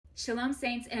Shalom,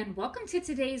 saints, and welcome to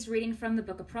today's reading from the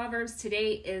book of Proverbs.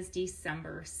 Today is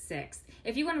December 6th.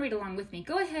 If you want to read along with me,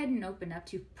 go ahead and open up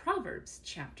to Proverbs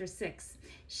chapter 6.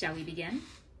 Shall we begin?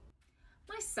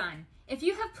 My son, if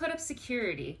you have put up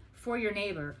security for your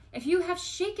neighbor, if you have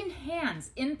shaken hands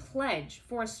in pledge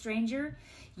for a stranger,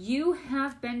 you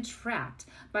have been trapped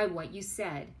by what you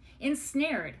said,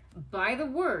 ensnared by the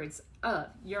words of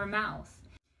your mouth.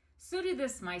 So do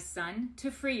this, my son,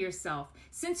 to free yourself,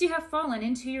 since you have fallen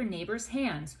into your neighbor's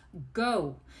hands.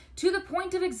 Go to the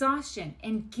point of exhaustion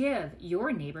and give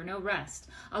your neighbor no rest.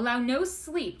 Allow no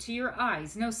sleep to your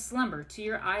eyes, no slumber to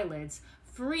your eyelids.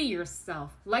 Free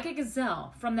yourself like a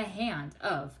gazelle from the hand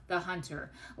of the hunter,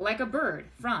 like a bird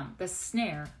from the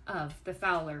snare of the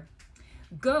fowler.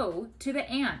 Go to the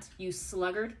ant, you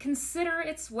sluggard, consider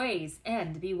its ways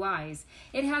and be wise.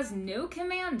 It has no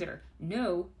commander,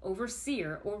 no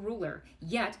overseer or ruler,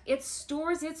 yet it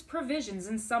stores its provisions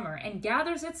in summer and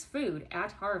gathers its food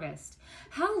at harvest.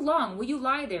 How long will you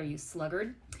lie there, you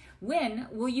sluggard? When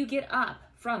will you get up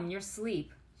from your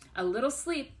sleep? A little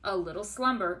sleep, a little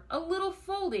slumber, a little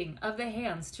folding of the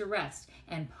hands to rest,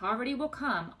 and poverty will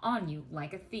come on you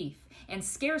like a thief, and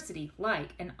scarcity like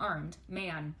an armed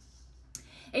man.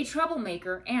 A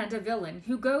troublemaker and a villain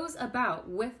who goes about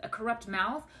with a corrupt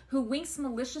mouth, who winks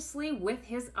maliciously with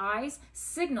his eyes,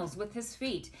 signals with his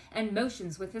feet, and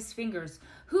motions with his fingers,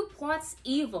 who plots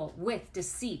evil with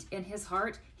deceit in his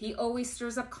heart. He always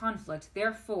stirs up conflict.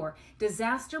 Therefore,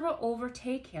 disaster will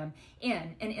overtake him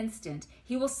in an instant.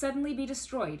 He will suddenly be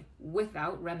destroyed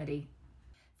without remedy.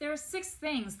 There are 6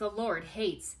 things the Lord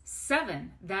hates,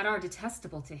 7 that are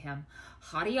detestable to him: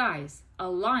 haughty eyes, a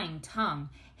lying tongue,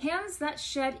 hands that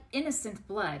shed innocent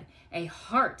blood, a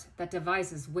heart that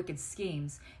devises wicked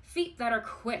schemes, feet that are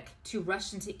quick to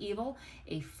rush into evil,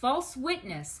 a false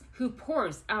witness who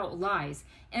pours out lies,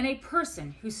 and a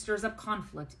person who stirs up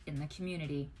conflict in the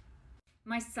community.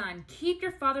 My son, keep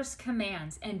your father's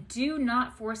commands and do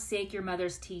not forsake your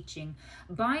mother's teaching.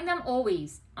 Bind them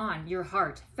always on your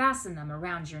heart. Fasten them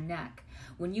around your neck.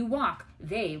 When you walk,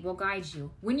 they will guide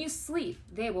you. When you sleep,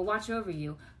 they will watch over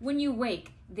you. When you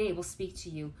wake, they will speak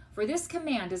to you. For this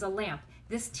command is a lamp,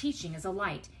 this teaching is a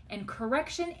light, and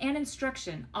correction and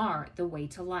instruction are the way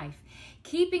to life,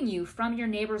 keeping you from your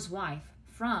neighbor's wife,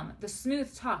 from the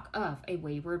smooth talk of a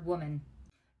wayward woman.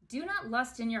 Do not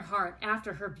lust in your heart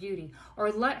after her beauty, or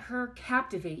let her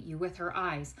captivate you with her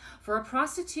eyes. For a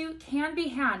prostitute can be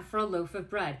had for a loaf of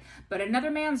bread, but another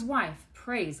man's wife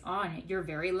preys on your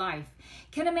very life.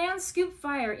 Can a man scoop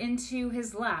fire into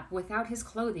his lap without his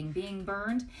clothing being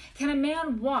burned? Can a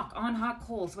man walk on hot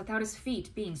coals without his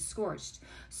feet being scorched?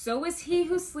 So is he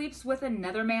who sleeps with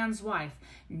another man's wife.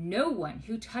 No one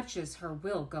who touches her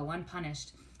will go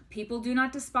unpunished. People do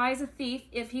not despise a thief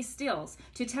if he steals,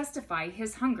 to testify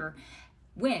his hunger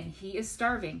when he is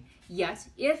starving. Yet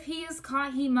if he is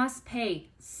caught, he must pay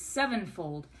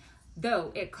 7-fold,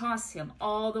 though it costs him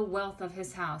all the wealth of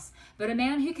his house. But a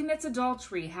man who commits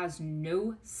adultery has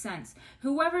no sense.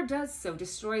 Whoever does so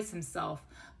destroys himself.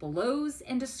 Blows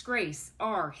and disgrace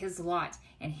are his lot,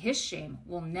 and his shame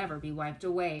will never be wiped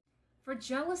away. For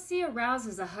jealousy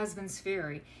arouses a husband's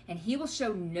fury, and he will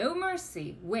show no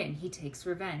mercy when he takes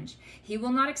revenge. He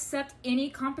will not accept any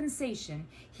compensation.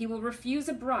 He will refuse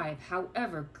a bribe,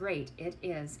 however great it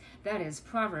is. That is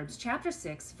Proverbs chapter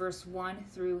 6, verse 1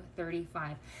 through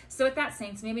 35. So with that,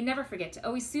 saints, may we never forget to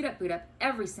always suit up, boot up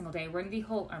every single day, wearing the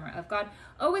whole armor of God.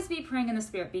 Always be praying in the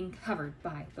Spirit, being covered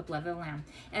by the blood of the Lamb.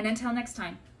 And until next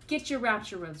time, get your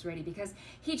rapture robes ready, because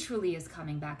he truly is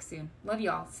coming back soon. Love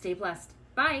you all. Stay blessed.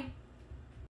 Bye.